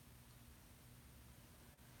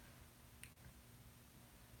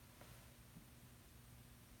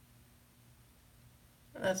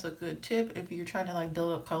 That's a good tip if you're trying to like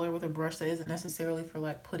build up color with a brush that isn't necessarily for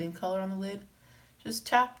like putting color on the lid. Just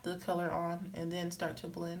tap the color on and then start to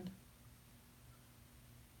blend.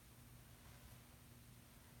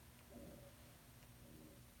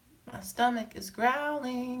 My stomach is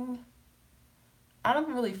growling. I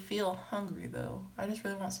don't really feel hungry though. I just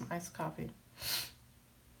really want some iced coffee.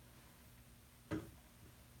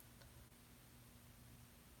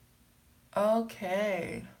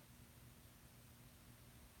 Okay.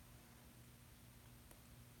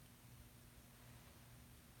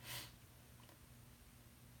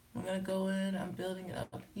 I'm gonna go in, I'm building it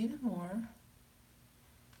up even more.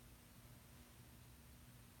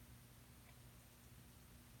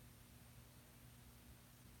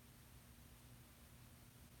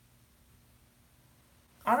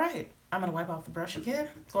 All right, I'm gonna wipe off the brush again.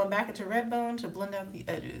 Going back into red bone to blend out the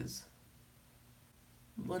edges.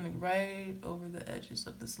 Blending right over the edges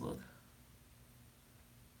of this look.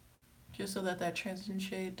 Just so that that transition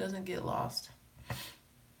shade doesn't get lost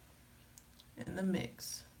in the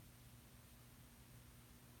mix.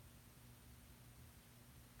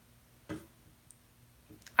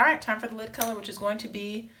 All right, time for the lid color, which is going to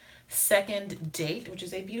be Second Date, which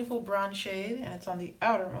is a beautiful bronze shade, and it's on the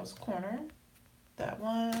outermost corner. That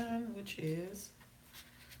one, which is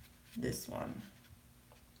this one.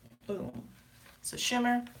 Boom. It's a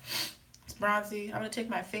shimmer. It's bronzy. I'm going to take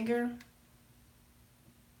my finger.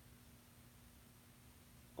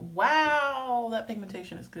 Wow, that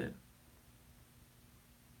pigmentation is good.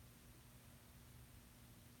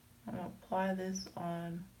 I'm going to apply this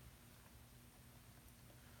on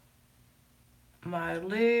my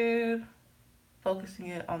lid, focusing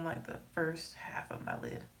it on like the first half of my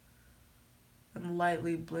lid and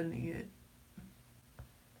lightly blending it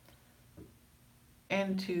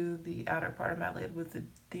into the outer part of my lid with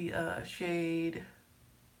the shade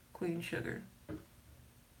Queen Sugar.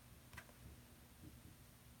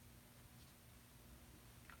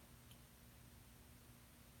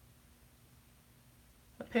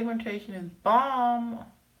 The pigmentation is bomb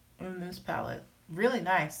in this palette. Really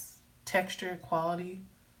nice texture, quality.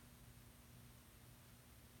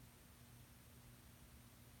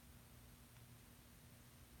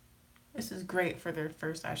 This is great for their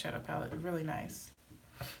first eyeshadow palette. Really nice.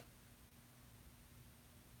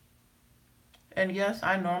 And yes,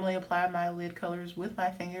 I normally apply my lid colors with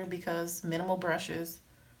my finger because minimal brushes,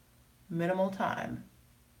 minimal time.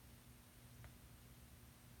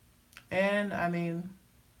 And I mean,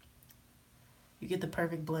 you get the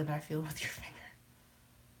perfect blend, I feel, with your finger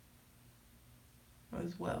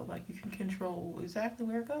as well. Like you can control exactly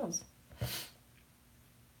where it goes.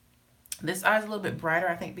 This eye's a little bit brighter,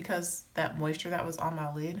 I think, because that moisture that was on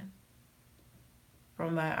my lid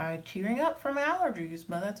from my eye tearing up from allergies,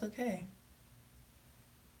 but that's okay.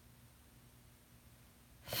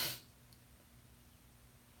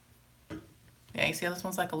 Yeah, you see how this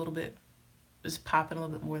one's like a little bit, just popping a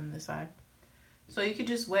little bit more than this eye. So you could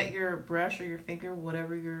just wet your brush or your finger,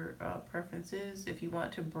 whatever your preference is, if you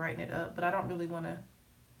want to brighten it up. But I don't really want to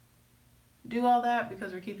do all that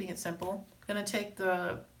because we're keeping it simple. I'm going to take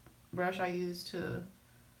the brush I used to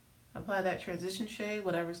apply that transition shade,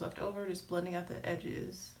 whatever's left over, just blending out the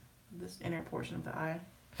edges of this inner portion of the eye.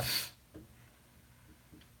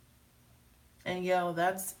 And yo,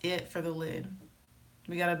 that's it for the lid.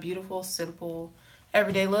 We got a beautiful, simple,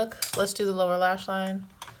 everyday look. Let's do the lower lash line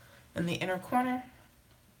in the inner corner.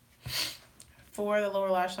 For the lower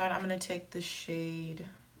lash line, I'm going to take the shade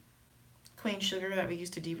Queen Sugar that we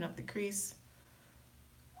used to deepen up the crease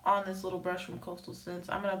on this little brush from Coastal Scents.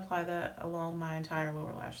 I'm going to apply that along my entire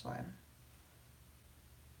lower lash line.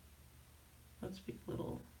 Let's be a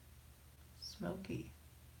little smoky.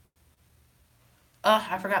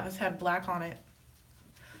 I forgot this had black on it.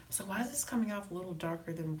 So why is this coming off a little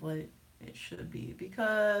darker than what it should be?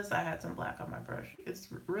 Because I had some black on my brush. It's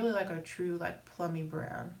really like a true like plummy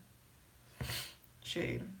brown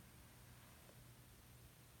shade.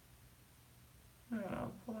 I'm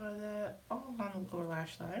gonna apply that all on the lower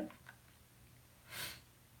lash line.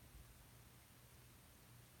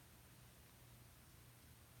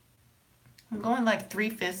 I'm going like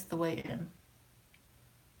 3/5 the way in.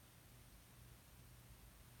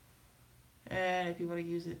 And if you want to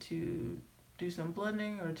use it to do some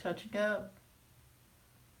blending or touching up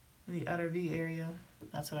in the outer V area,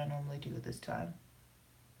 that's what I normally do at this time.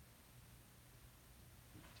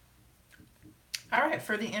 All right,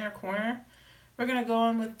 for the inner corner, we're gonna go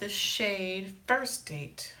on with the shade First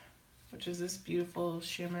Date, which is this beautiful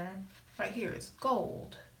shimmer. Right here, it's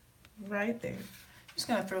gold, right there. Just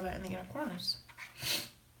gonna throw that in the inner corners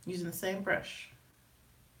using the same brush.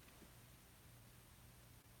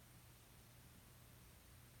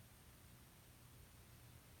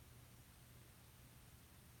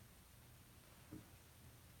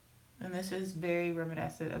 And this is very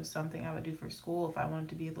reminiscent of something I would do for school if I wanted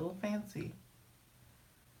to be a little fancy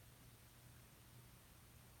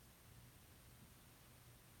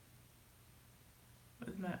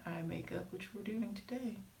with my eye makeup, which we're doing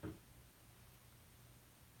today.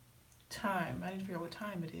 Time. I need to figure out what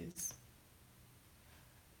time it is.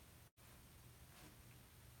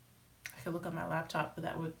 I could look on my laptop, but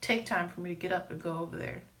that would take time for me to get up and go over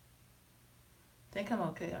there. I think I'm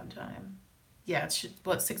okay on time. Yeah, it's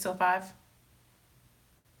what, 6:05?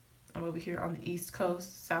 I'm over here on the East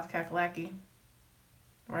Coast, South Kakalaki,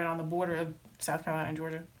 right on the border of South Carolina and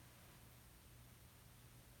Georgia.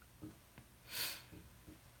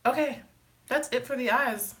 Okay, that's it for the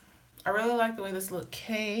eyes. I really like the way this look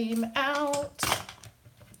came out.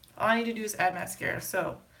 All I need to do is add mascara.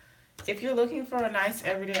 So if you're looking for a nice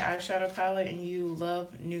everyday eyeshadow palette and you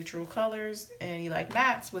love neutral colors and you like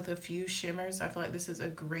mattes with a few shimmers, I feel like this is a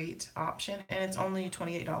great option, and it's only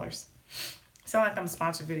 $28. Sound like I'm a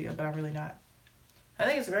sponsored video, but I'm really not. I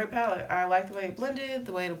think it's a great palette. I like the way it blended,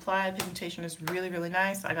 the way it applied. Pigmentation is really, really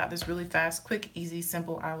nice. I got this really fast, quick, easy,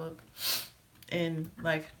 simple eye look in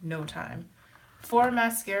like no time. For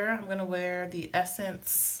mascara, I'm going to wear the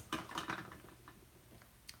Essence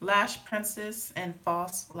Lash Princess and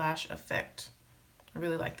False Lash Effect. I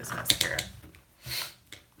really like this mascara.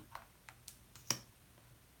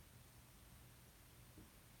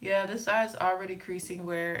 Yeah, this eye is already creasing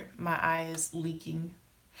where my eye is leaking,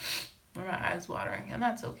 where my eye is watering, and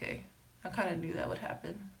that's okay. I kind of knew that would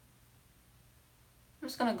happen. I'm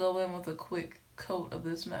just going to go in with a quick coat of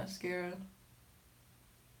this mascara.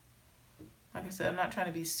 Like I said, I'm not trying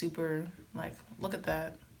to be super, like, look at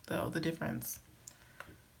that, though, the difference.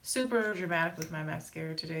 Super dramatic with my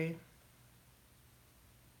mascara today.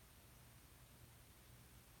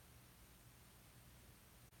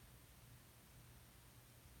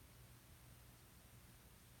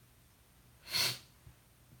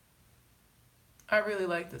 I really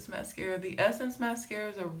like this mascara. The Essence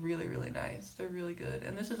mascaras are really, really nice. They're really good.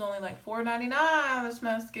 And this is only like $4.99, this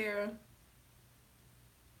mascara.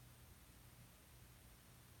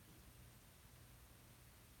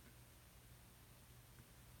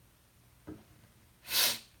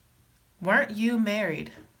 Weren't you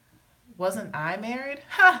married? Wasn't I married?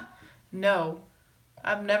 Ha! No.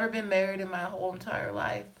 I've never been married in my whole entire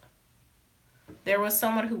life. There was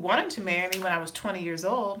someone who wanted to marry me when I was 20 years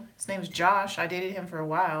old. His name was Josh. I dated him for a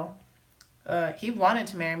while. He wanted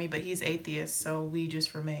to marry me, but he's atheist, so we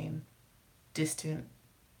just remain distant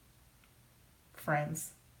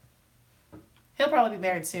friends. He'll probably be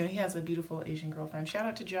married soon. He has a beautiful Asian girlfriend. Shout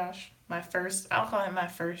out to Josh. I'll call him my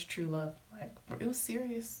first true love. Like, it was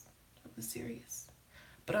serious. It was serious.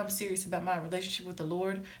 But I'm serious about my relationship with the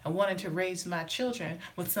Lord and wanting to raise my children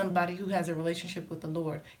with somebody who has a relationship with the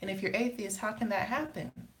Lord. And if you're atheist, how can that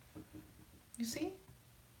happen? You see?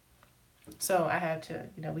 So I had to,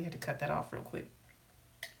 we had to cut that off real quick.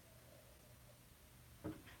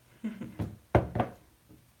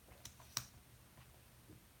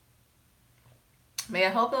 May I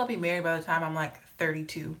hope I'll be married by the time I'm like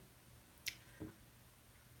 32.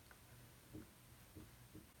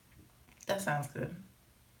 That sounds good.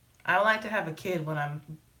 I would like to have a kid when I'm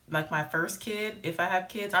like my first kid. If I have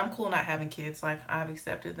kids, I'm cool not having kids. Like, I've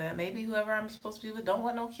accepted that maybe whoever I'm supposed to be with don't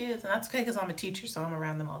want no kids, and that's okay because I'm a teacher, so I'm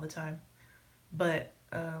around them all the time. But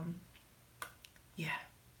yeah.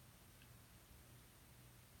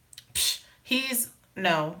 Psh,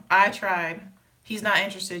 no. I tried. He's not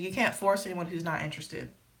interested. You can't force anyone who's not interested.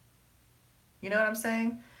 You know what I'm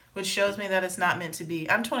saying? Which shows me that it's not meant to be.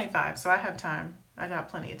 I'm 25, so I have time. I got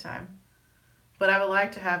plenty of time. But I would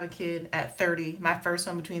like to have a kid at 30, my first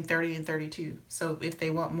one between 30 and 32. So if they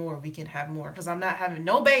want more, we can have more. Because I'm not having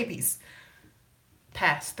no babies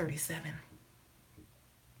past 37.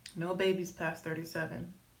 No babies past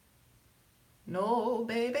 37. No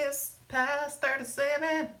babies past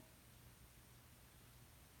 37.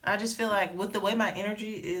 I just feel like with the way my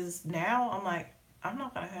energy is now, I'm like, I'm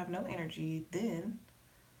not going to have no energy then.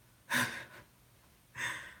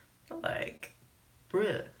 Like,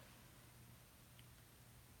 bruh.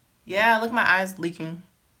 Yeah, look, my eyes leaking.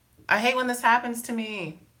 I hate when this happens to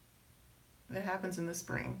me. It happens in the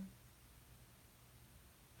spring.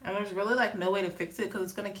 And there's really like no way to fix it because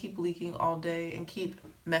it's going to keep leaking all day and keep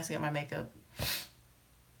messing up my makeup.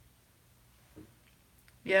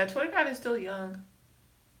 Yeah, 25 is still young.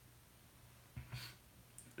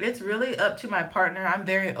 It's really up to my partner. I'm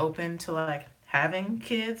very open to like having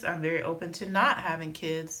kids. I'm very open to not having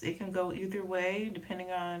kids. It can go either way depending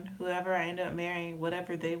on whoever I end up marrying,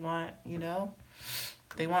 whatever they want.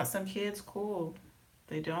 They want some kids, cool.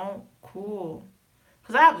 They don't, cool.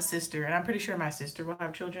 Because I have a sister, and I'm pretty sure my sister will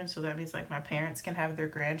have children, so that means like my parents can have their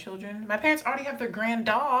grandchildren. My parents already have their grand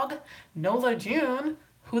dog, Nola June,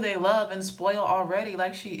 who they love and spoil already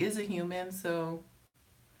like she is a human, so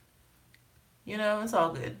you know, it's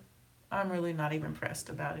all good. I'm really not even pressed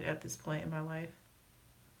about it at this point in my life.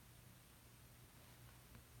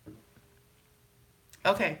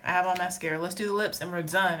 Okay, I have on mascara. Let's do the lips and we're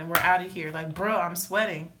done and we're out of here. Like, bro, I'm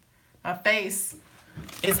sweating. My face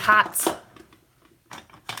is hot.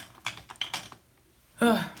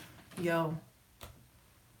 Ugh. Yo.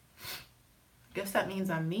 Guess that means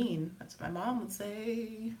I'm mean. That's what my mom would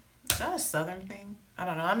say. Is that a southern thing? I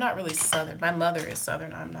don't know. I'm not really southern. My mother is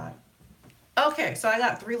southern. I'm not. Okay, so I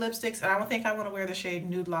got 3 lipsticks and I don't think I want to wear the shade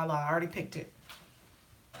Nude La La. I already picked it.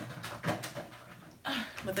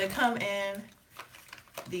 But they come in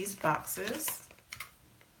these boxes.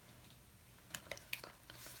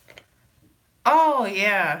 Oh,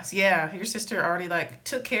 yeah. Yeah. Your sister already like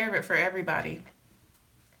took care of it for everybody.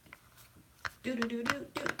 Do do do do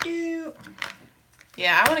do do.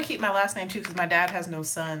 Yeah, I want to keep my last name too because my dad has no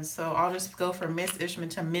sons. So I'll just go from Miss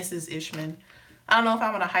Ishman to Mrs. Ishman. I don't know if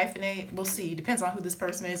I want to hyphenate. We'll see. Depends on who this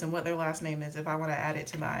person is and what their last name is if I want to add it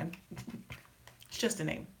to mine. It's just a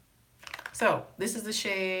name. So this is the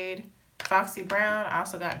shade Foxy Brown. I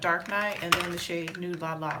also got Dark Night and then the shade Nude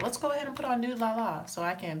La La. Let's go ahead and put on Nude La La so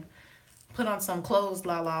I can put on some clothes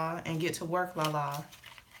La La and get to work La La.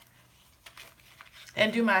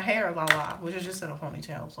 And do my hair La La, which is just in a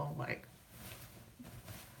ponytail. So like,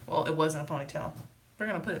 well, it wasn't a ponytail. We're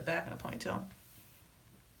going to put it back in a ponytail.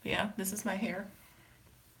 But yeah, this is my hair.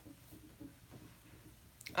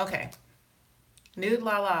 Okay. Nude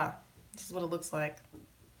La La. This is what it looks like.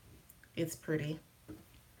 It's pretty.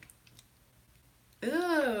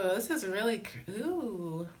 Ooh, this is really,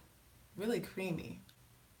 ooh, really creamy.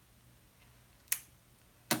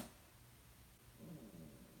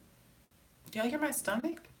 Do y'all hear my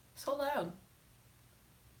stomach? So loud.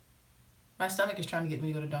 My stomach is trying to get me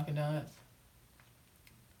to go to Dunkin' Donuts.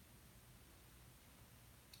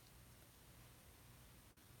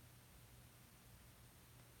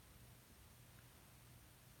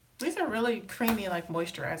 These are really creamy, like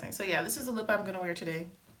moisturizing. So yeah, this is the lip I'm gonna wear today.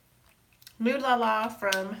 Nude La La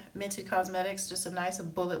from Mented Cosmetics. Just a nice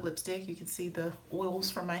bullet lipstick. You can see the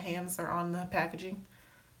oils from my hands are on the packaging.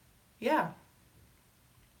 Yeah.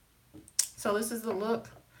 So this is the look.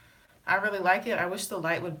 I really like it. I wish the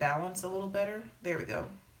light would balance a little better. There we go.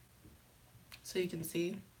 So you can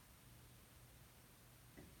see.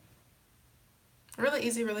 Really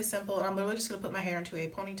easy, really simple. I'm literally just gonna put my hair into a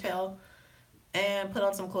ponytail and put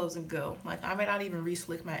on some clothes and go. Like I might not even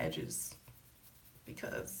re-slick my edges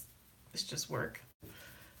because it's just work.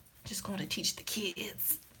 Just going to teach the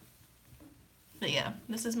kids. But yeah,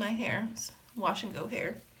 this is my hair. It's wash and go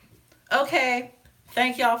hair. Okay.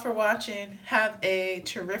 Thank y'all for watching. Have a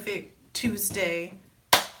terrific Tuesday.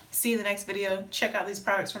 See you in the next video. Check out these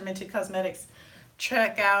products from Mented Cosmetics.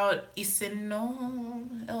 Check out Isokin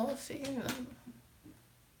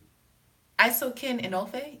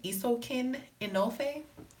Inofe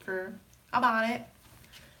for about it.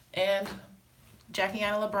 And Jackie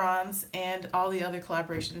Anna LeBron's and all the other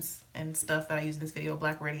collaborations and stuff that I use in this video.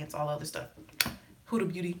 Black Radiance, all other stuff. Huda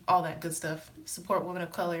Beauty, all that good stuff. Support women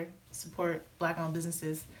of color. Support Black-owned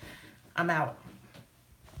businesses. I'm out.